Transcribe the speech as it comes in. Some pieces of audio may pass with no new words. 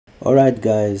Alright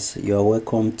guys, you're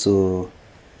welcome to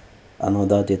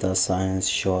another data science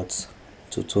short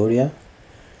tutorial.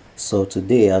 So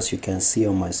today, as you can see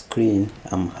on my screen,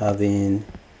 I'm having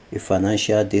a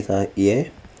financial data here,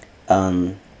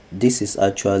 and this is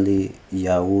actually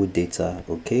Yahoo data,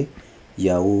 okay?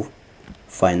 Yahoo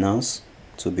Finance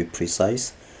to be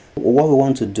precise. What we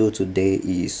want to do today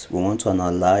is we want to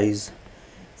analyze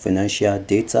financial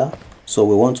data. So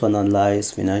we want to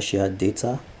analyze financial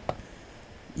data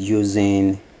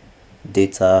using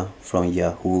data from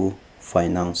Yahoo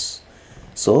Finance.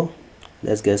 So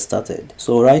let's get started.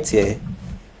 So right here,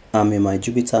 I'm in my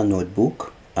Jupyter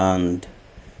notebook, and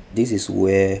this is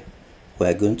where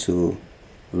we're going to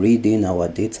read in our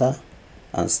data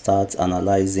and start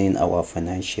analyzing our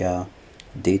financial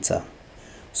data.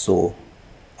 So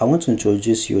I want to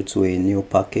introduce you to a new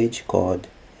package called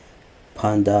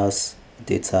Pandas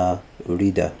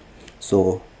Datareader.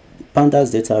 So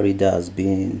Pandas Datareader has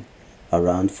been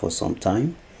around for some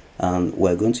time, and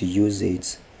we're going to use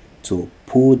it to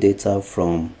pull data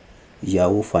from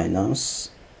Yahoo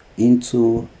Finance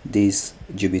into this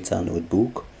Jupyter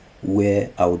notebook,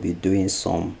 where I will be doing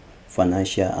some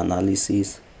financial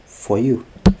analysis for you.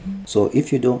 So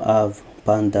if you don't have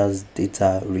Pandas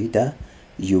Datareader,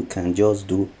 you can just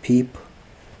do pip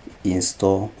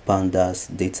install Pandas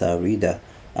Datareader,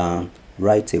 and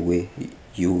right away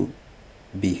you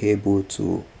be able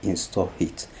to install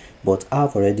it. But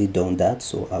I've already done that,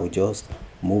 so I'll just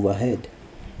move ahead.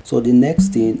 So the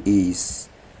next thing is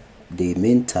the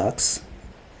main task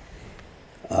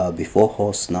before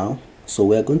us now. So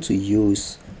we're going to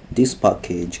use this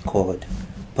package called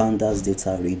Pandas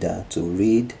Datareader to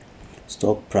read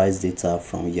stock price data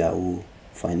from Yahoo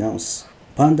Finance.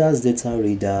 Pandas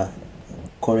Datareader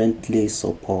currently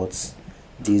supports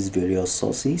these various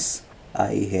sources: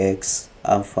 IEX,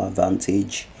 Alpha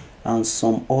Vantage, and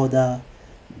some other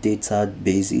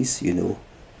databases,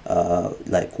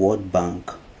 like World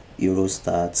Bank,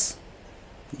 Eurostat,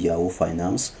 Yahoo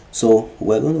Finance. So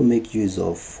we're going to make use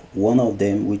of one of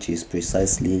them, which is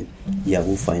precisely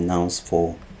Yahoo Finance,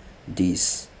 for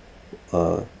this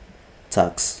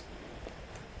task.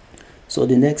 So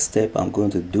the next step I'm going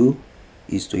to do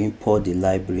is to import the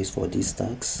libraries for this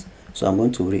task. So I'm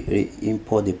going to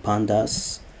import the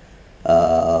Pandas,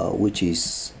 which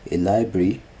is a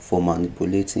library for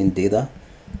manipulating data.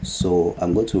 So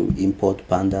I'm going to import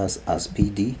Pandas as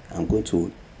PD. I'm going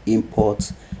to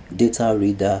import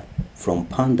Datareader from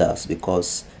Pandas,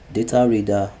 because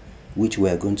Datareader, which we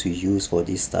are going to use for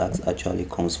this task, actually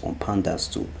comes from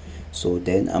Pandas too. So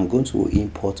then I'm going to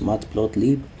import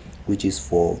Matplotlib, which is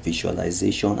for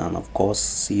visualization, and of course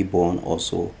Seaborn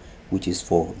also, which is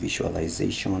for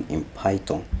visualization in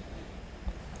Python.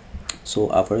 So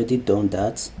I've already done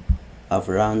that. I've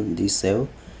run this cell.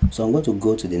 So I'm going to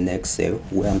go to the next cell,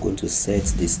 where I'm going to set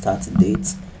the start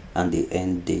date and the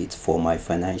end date for my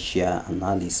financial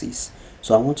analysis.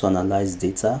 So I want to analyze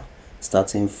data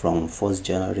starting from 1st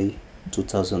January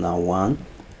 2001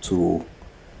 to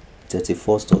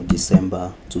 31st of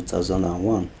December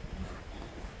 2001.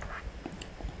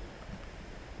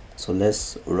 So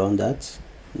let's run that.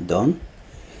 Done.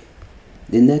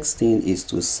 The next thing is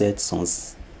to set some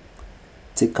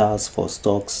tickers for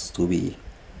stocks to be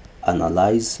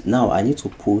analyzed. Now I need to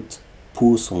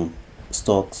pull some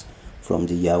stocks from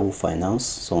the Yahoo Finance,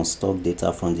 some stock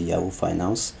data from the Yahoo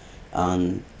Finance,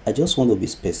 and I just want to be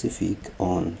specific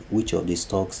on which of the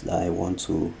stocks that I want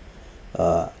to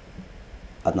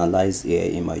analyze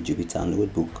here in my Jupyter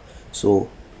notebook. So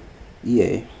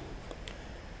here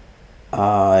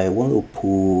I want to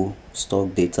pull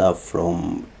stock data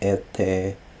from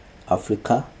Airtel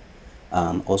Africa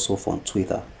and also from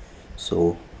Twitter.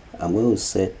 So I'm going to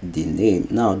set the name.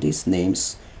 Now these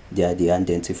names, they are the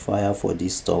identifier for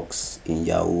these stocks in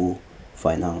Yahoo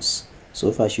Finance. So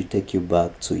if I should take you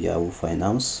back to Yahoo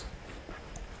Finance,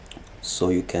 so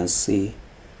you can see,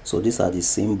 so these are the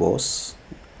symbols.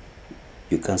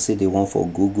 You can see the one for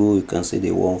Google, you can see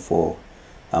the one for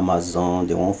Amazon,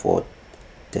 the one for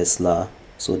Tesla.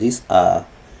 So these are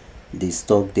the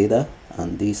stock data,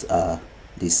 and these are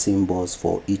the symbols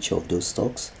for each of those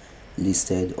stocks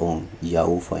listed on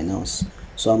Yahoo Finance.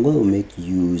 So I'm going to make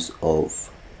use of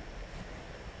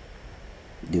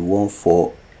the one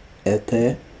for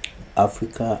Airtel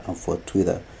Africa and for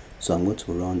Twitter. So I'm going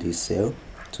to run this cell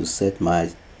to set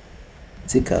my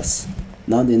tickers.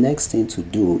 Now the next thing to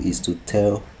do is to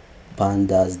tell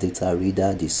Pandas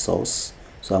Datareader the source.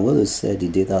 So I'm going to set the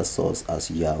data source as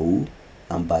Yahoo,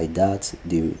 and by that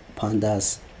the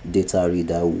Pandas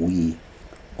Datareader will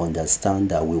understand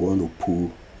that we want to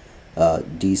pull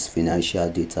this financial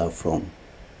data from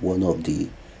one of the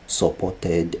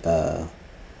supported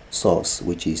source,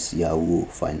 which is Yahoo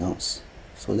Finance.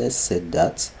 So let's set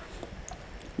that.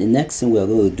 The next thing we are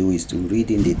going to do is to read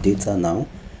in the data now,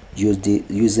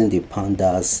 using the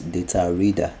Pandas data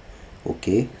reader.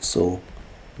 Okay, so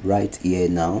right here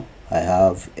now I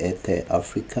have Ether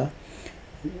Africa.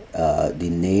 The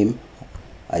name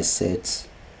I set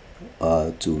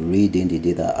to read in the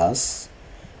data as.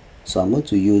 So I'm going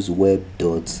to use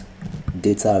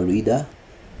web.datareader,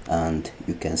 and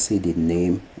you can see the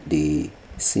name, the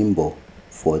symbol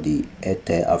for the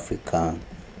Ether African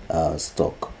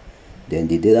stock. Then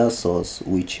the data source,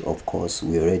 which of course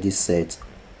we already set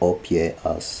up here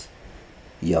as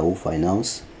Yahoo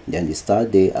Finance. Then the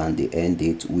start date and the end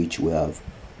date, which we have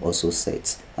also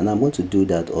set. And I'm going to do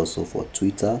that also for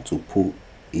Twitter, to put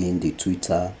in the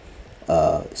Twitter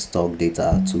stock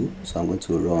data too. So I'm going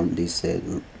to run this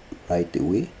right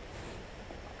away.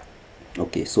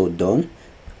 Okay, so done.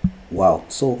 Wow,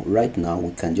 so right now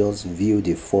we can just view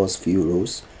the first few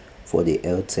rows for the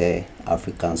Ether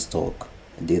African stock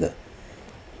data.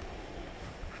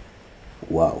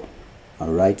 Wow,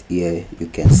 and right here you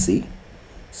can see,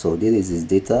 so this is his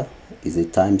data, is a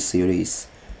time series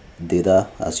data.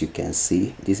 As you can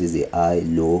see, this is the high,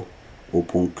 low,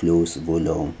 open, close,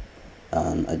 volume,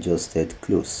 and adjusted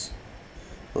close.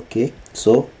 Okay,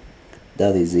 so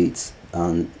that is it.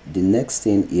 And the next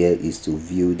thing here is to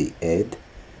view the head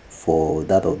for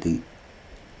that of the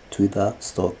Twitter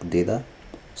stock data.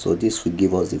 So this will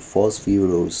give us the first few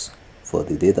rows for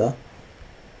the data,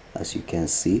 as you can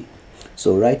see.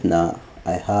 So right now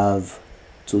I have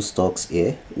two stocks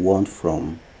here, one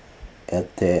from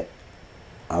Ether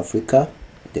Africa,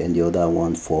 then the other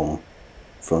one from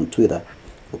Twitter.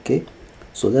 Okay,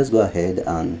 so let's go ahead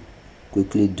and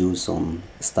quickly do some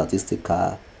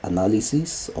statistical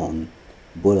analysis on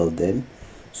both of them.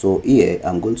 So here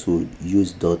I'm going to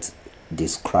use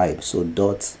 .describe. So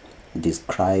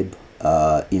 .describe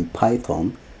in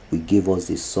Python will give us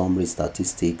the summary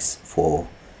statistics for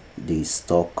the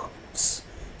stocks.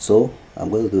 So I'm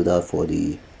going to do that for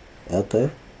the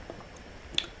Ether.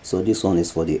 So this one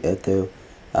is for the Ether,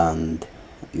 and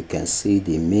you can see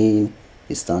the mean,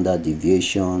 the standard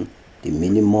deviation, the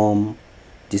minimum.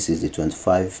 This is the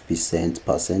 25%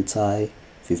 percentile,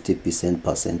 50%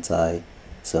 percentile,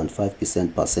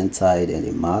 75% percentile, and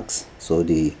the max. So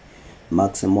the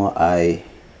maximum high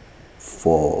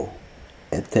for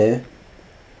Ether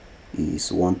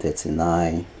is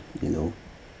 139,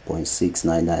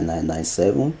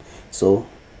 0.699997. so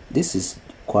this is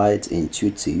quite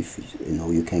intuitive.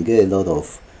 You can get a lot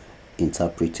of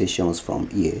interpretations from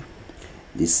here.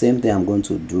 The same thing I'm going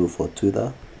to do for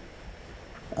Twitter,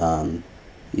 and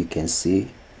you can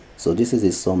see, so this is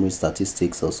a summary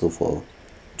statistics also for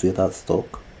Twitter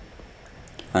stock,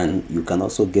 and you can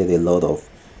also get a lot of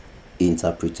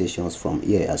interpretations from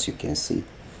here, as you can see.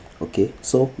 Okay,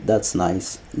 so that's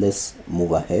nice. Let's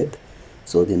move ahead.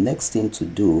 So the next thing to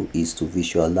do is to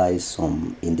visualize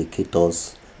some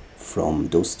indicators from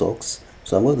those stocks.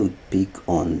 So I'm going to pick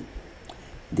on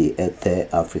the Ether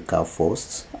Africa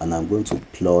first, and I'm going to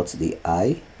plot the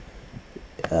high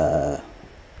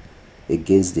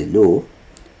against the low,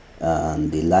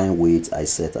 and the line weight I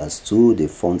set as 2, the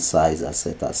font size I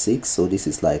set as 6. So this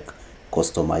is like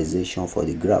customization for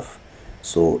the graph.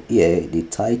 So here the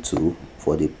title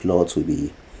for the plot will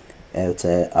be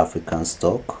Ether African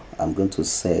stock. I'm going to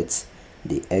set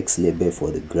the X label for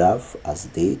the graph as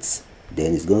dates.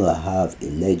 Then it's going to have a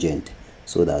legend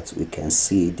so that we can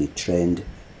see the trend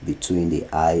between the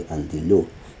high and the low.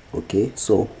 Okay,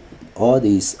 so all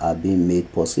these are being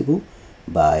made possible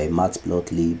by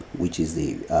Matplotlib, which is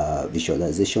the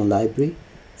visualization library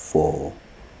for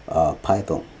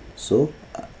Python. So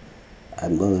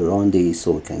I'm going to run this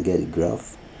so we can get a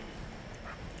graph.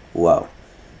 Wow,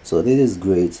 so this is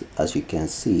great, as you can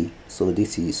see. So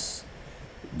this is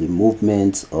the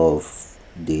movement of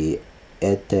the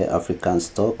Ether African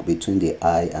stock between the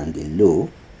high and the low,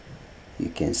 you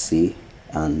can see,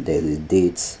 and there is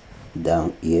dates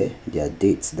down here. There are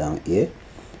dates down here.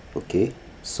 Okay,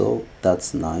 so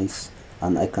that's nice.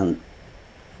 And I can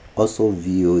also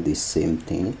view the same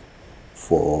thing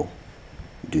for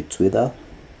the Twitter.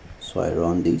 So I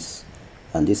run this,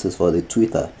 and this is for the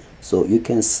Twitter. So you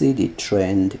can see the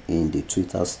trend in the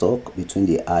Twitter stock between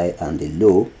the high and the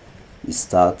low. It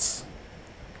starts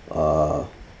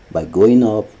by going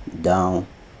up, down,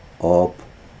 up,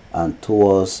 and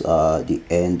towards the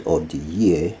end of the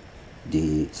year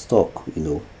the stock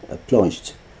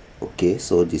plunged. Okay,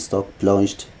 so the stock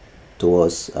plunged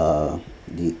towards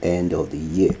the end of the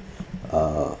year.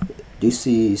 This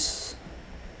is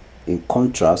in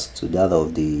contrast to that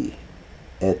of the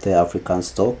Ether African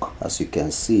stock. As you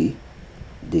can see,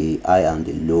 the high and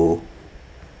the low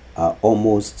are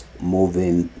almost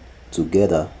moving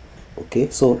together. Okay,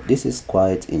 so this is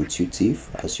quite intuitive.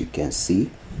 As you can see,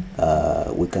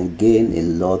 we can gain a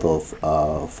lot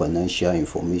of financial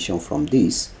information from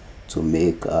this to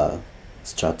make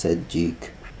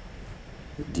strategic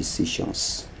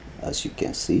decisions, as you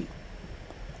can see.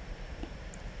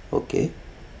 Okay,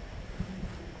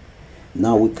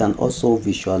 now we can also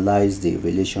visualize the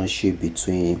relationship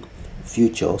between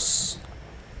futures.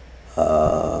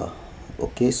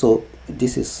 Okay, so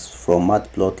this is from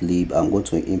matplotlib. I'm going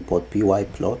to import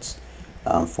pyplots,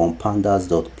 and from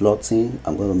pandas.plotting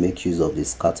I'm going to make use of the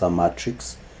scatter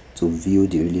matrix to view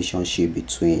the relationship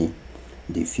between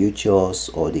the futures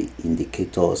or the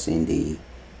indicators in the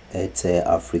Ether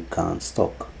African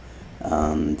stock.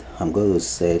 And I'm going to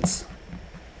set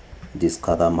the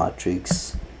scatter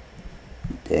matrix,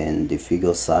 then the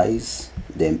figure size,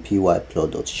 then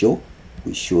pyplot.show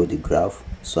will show the graph.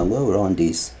 So I'm going to run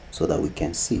this so that we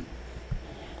can see.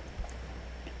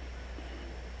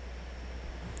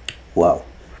 Wow,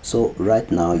 so right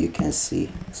now you can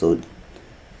see, so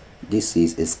this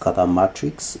is a scatter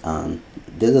matrix, and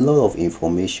there's a lot of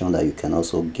information that you can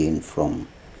also gain from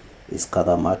a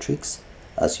scatter matrix.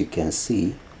 As you can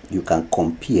see, you can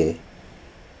compare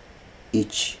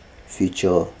each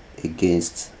feature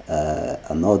against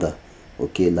another.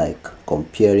 Okay, like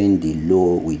comparing the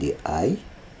low with the high.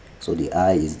 So the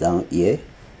high is down here,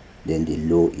 then the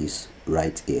low is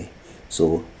right here.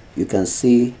 So you can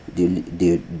see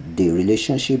the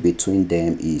relationship between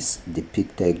them is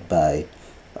depicted by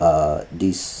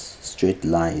this straight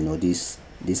line. You know, these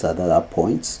are the other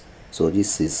points. So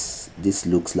this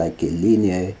looks like a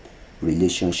linear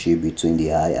relationship between the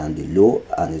high and the low,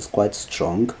 and it's quite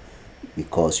strong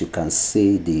because you can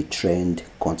see the trend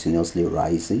continuously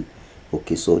rising.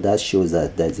 Okay, so that shows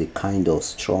that there's a kind of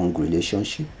strong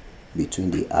relationship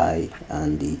between the high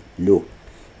and the low.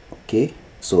 Okay,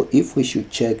 so if we should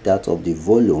check that of the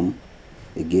volume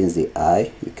against the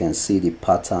high, you can see the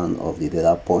pattern of the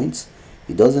data points.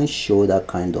 It doesn't show that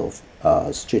kind of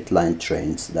straight line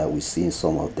trends that we see in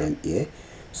some of them here.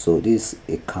 So this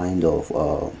a kind of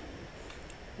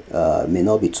may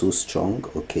not be too strong.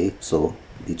 Okay, so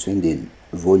between the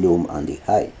volume and the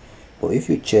high. But if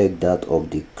you check that of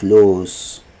the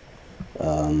close,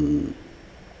 the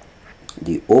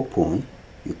open,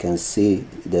 you can see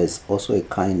there's also a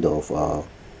kind of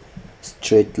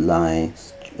straight line,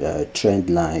 trend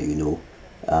line, you know,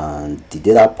 and the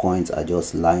data points are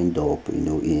just lined up, you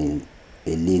know, in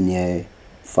a linear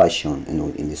fashion, you know,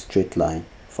 in a straight line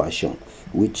fashion,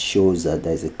 which shows that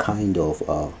there's a kind of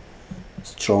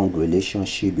strong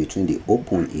relationship between the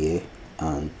open here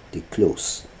and the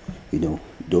close, you know,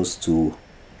 those two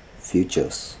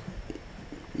features.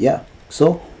 Yeah,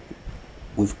 so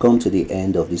we've come to the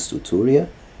end of this tutorial,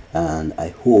 and I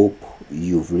hope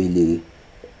you've really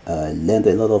learned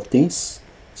a lot of things.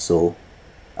 So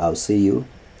I'll see you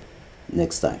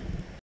next time.